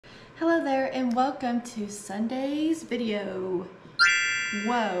Hello there and welcome to Sunday's video.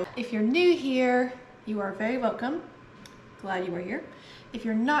 Whoa. If you're new here, you are very welcome. Glad you are here. If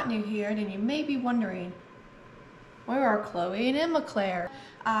you're not new here, then you may be wondering, where are Chloe and Emma Claire?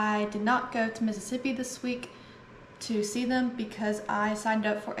 I did not go to Mississippi this week to see them because I signed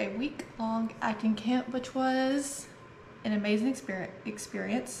up for a week-long acting camp, which was an amazing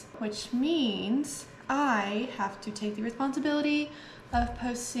experience, which means I have to take the responsibility of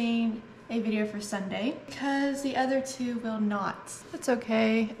posting a video for Sunday because the other two will not. It's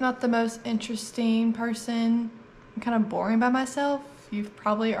okay. Not the most interesting person. I'm kind of boring by myself. You've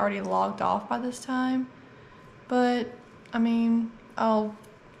probably already logged off by this time, but I mean, I'll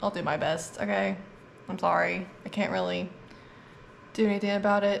do my best, okay? I'm sorry. I can't really do anything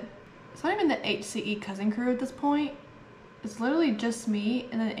about it. It's not even the HCE cousin crew at this point. It's literally just me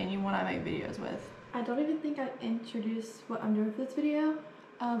and then anyone I make videos with. I don't even think I introduced what I'm doing for this video.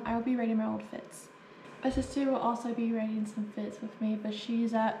 I will be rating my old fits. My sister will also be rating some fits with me, but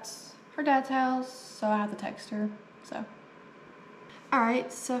she's at her dad's house, so I have to text her, so.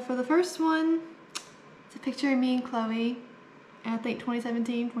 Alright, so for the first one, it's a picture of me and Chloe, and I think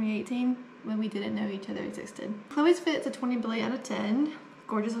 2017, 2018, when we didn't know each other existed. Chloe's fit's a 20 billion out of 10.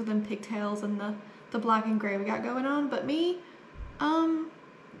 Gorgeous with them pigtails and the black and gray we got going on, but me,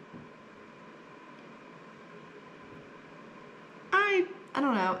 I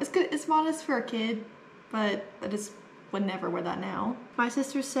don't know. It's good. It's modest for a kid, but I just would never wear that now. My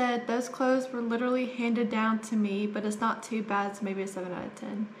sister said those clothes were literally handed down to me, but it's not too bad, so maybe a 7 out of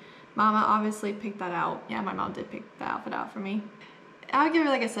 10. Mama obviously picked that out. Yeah, my mom did pick the outfit out for me. I would give her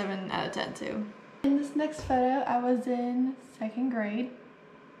like a 7 out of 10 too. In this next photo, I was in 2nd grade.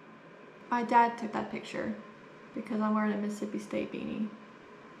 My dad took that picture because I'm wearing a Mississippi State beanie,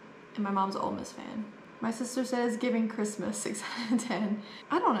 and my mom's an Ole Miss fan. My sister says giving Christmas 6 out of 10.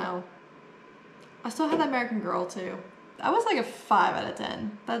 I don't know. I still have that American Girl too. I was like a 5 out of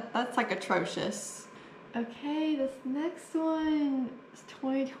 10. That's like atrocious. Okay, this next one,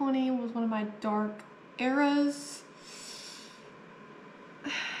 2020 was one of my dark eras.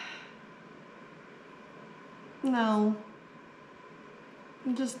 No.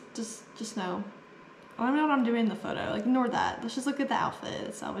 Just no. I don't know what I'm doing in the photo. Like, ignore that. Let's just look at the outfit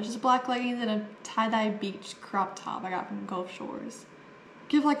itself. It's just black leggings and a tie-dye beach crop top I got from Gulf Shores.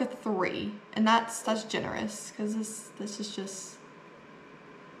 Give like a 3, and that's generous because this is just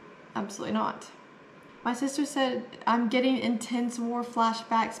absolutely not. My sister said I'm getting intense war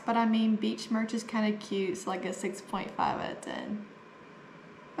flashbacks, but I mean beach merch is kind of cute, so like a 6.5 out of 10.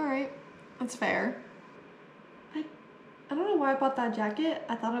 All right, that's fair. I don't know why I bought that jacket.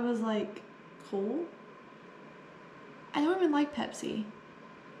 I thought it was like cool. I don't even like Pepsi.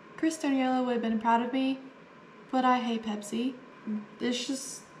 Chris Stoniello would have been proud of me, but I hate Pepsi. It's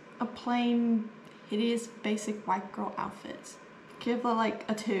just a plain, hideous, basic white girl outfit. Give it like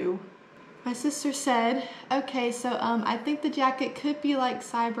a 2. My sister said, okay, so I think the jacket could be like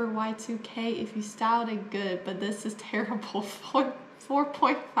Cyber Y2K if you styled it good, but this is terrible.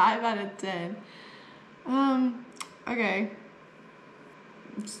 4.5 out of 10. Okay.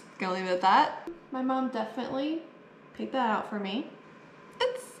 I'm just gonna leave it at that. My mom definitely picked that out for me.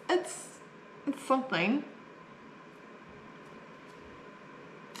 It's something.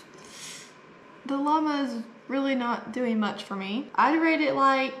 The llama is really not doing much for me. I'd rate it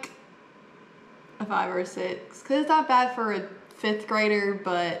like a 5 or a 6, because it's not bad for a 5th grader,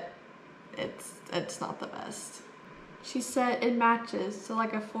 but it's not the best. She said it matches, so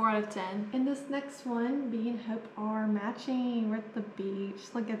like a 4 out of 10. And this next one, B and Hope are matching. We're at the beach.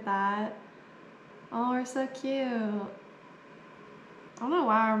 Look at that. Oh, we're so cute. I don't know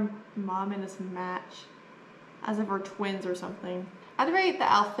why our mom and us match, as if we're twins or something. I'd rate the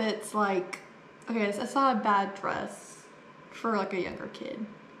outfits like, okay, it's not a bad dress for like a younger kid.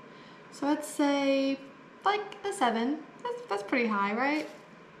 So I'd say like a 7. That's pretty high, right?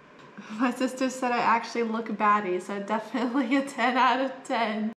 My sister said I actually look batty, so definitely a 10 out of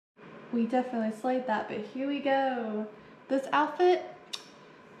 10. We definitely slayed that, but here we go. This outfit,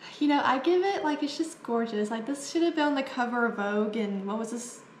 you know, I give it like, it's just gorgeous. Like, this should have been on the cover of Vogue in, what was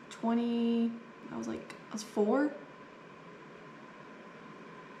this, I was 4?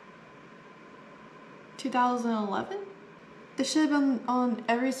 2011? This should have been on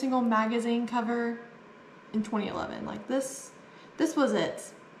every single magazine cover in 2011. Like, this was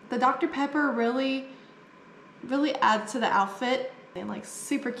it. The Dr. Pepper really adds to the outfit, and like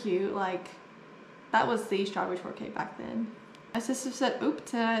super cute. Like, that was the Strawberry Shortcake back then. My sister said, oop,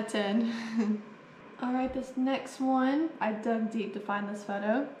 10 out of 10. All right, this next one, I dug deep to find this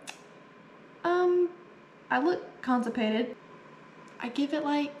photo. I look constipated. I give it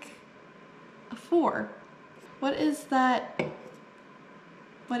like A 4. What is that?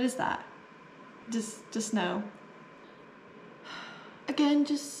 What is that? Just no. Again,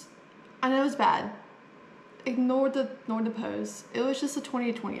 I know it's bad. Ignore the pose. It was just a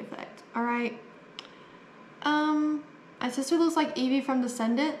 20/20 effect. All right. My sister looks like Evie from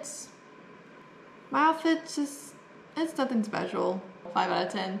Descendants. My outfit's it's nothing special. 5 out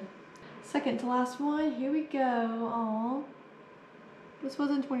of 10. Second to last one. Here we go. Aw. This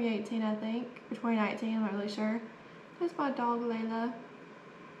was in 2018, I think, or 2019. I'm not really sure. That's my dog, Layla.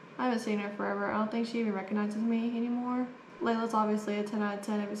 I haven't seen her forever. I don't think she even recognizes me anymore. Layla's obviously a 10 out of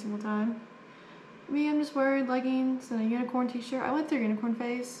 10 every single time. Me, I'm just wearing leggings and a unicorn t-shirt. I went through unicorn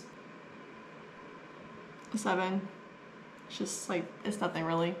phase. A 7. It's just like, it's nothing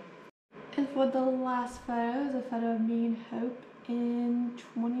really. And for the last photo is a photo of me and Hope in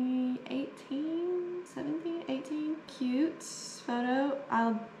 2018, 17, 18. Cute photo.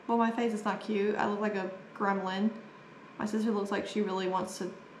 Well, my face is not cute. I look like a gremlin. My sister looks like she really wants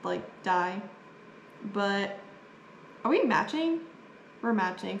to like die. But are we matching? We're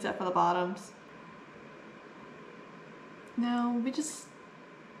matching except for the bottoms. No, I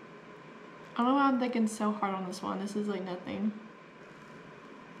don't know why I'm thinking so hard on this one. This is like nothing.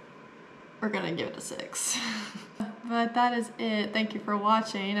 We're gonna give it a 6. But that is it. Thank you for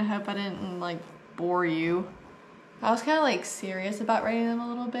watching. I hope I didn't like bore you. I was kind of like serious about rating them a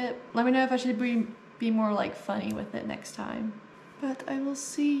little bit. Let me know if I should be more like funny with it next time. But I will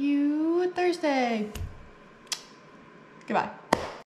see you Thursday. Goodbye.